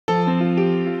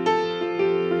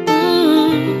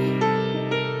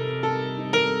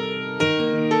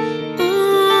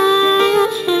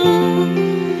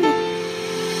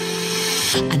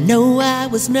I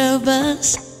was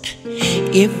nervous.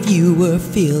 If you were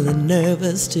feeling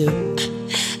nervous too,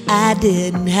 I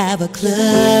didn't have a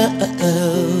clue.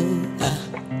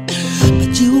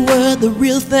 But you were the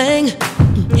real thing,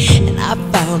 and I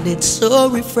found it so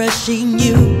refreshing.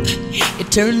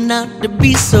 It turned out to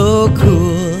be so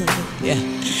cool. Yeah,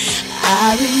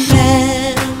 I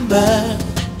remember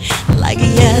like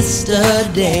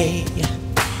yesterday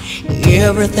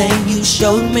everything you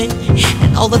showed me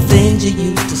and all the things you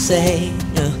used to say.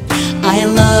 I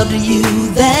loved you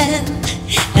then,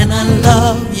 and I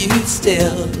love you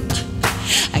still.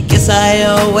 I guess I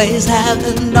always have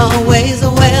and always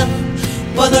will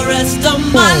for the rest of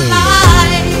my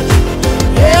life.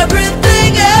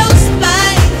 Everything else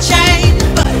might change,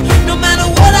 but no matter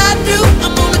what I do,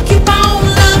 I'm gonna keep on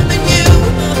loving you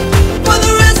for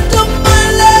the rest of my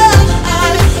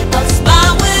life. I'll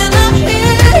smile when I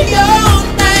hear your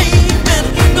name, and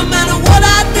no matter what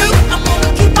I do, I'm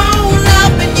gonna keep on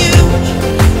loving you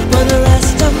for the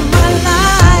rest of my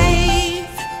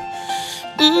life.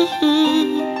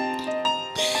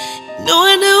 No,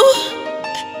 I know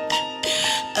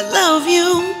I love you.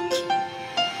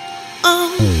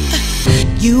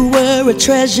 You were a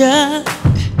treasure,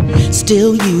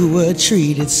 still you were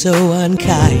treated so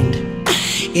unkind.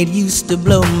 It used to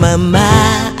blow my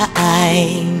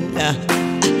mind.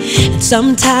 And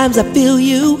sometimes I feel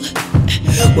you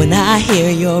when I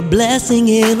hear your blessing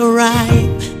in a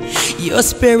rhyme. Your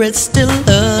spirit's still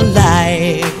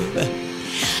alive.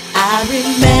 I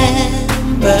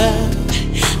remember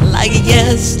like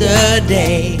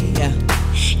yesterday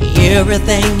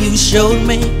everything you showed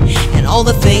me and all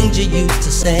the things you used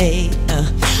to say.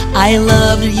 I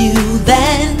loved you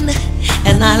then,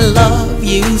 and I love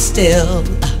you still.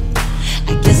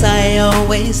 I guess I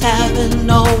always have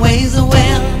and always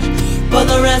will for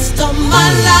the rest of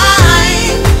my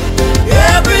life.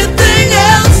 Everything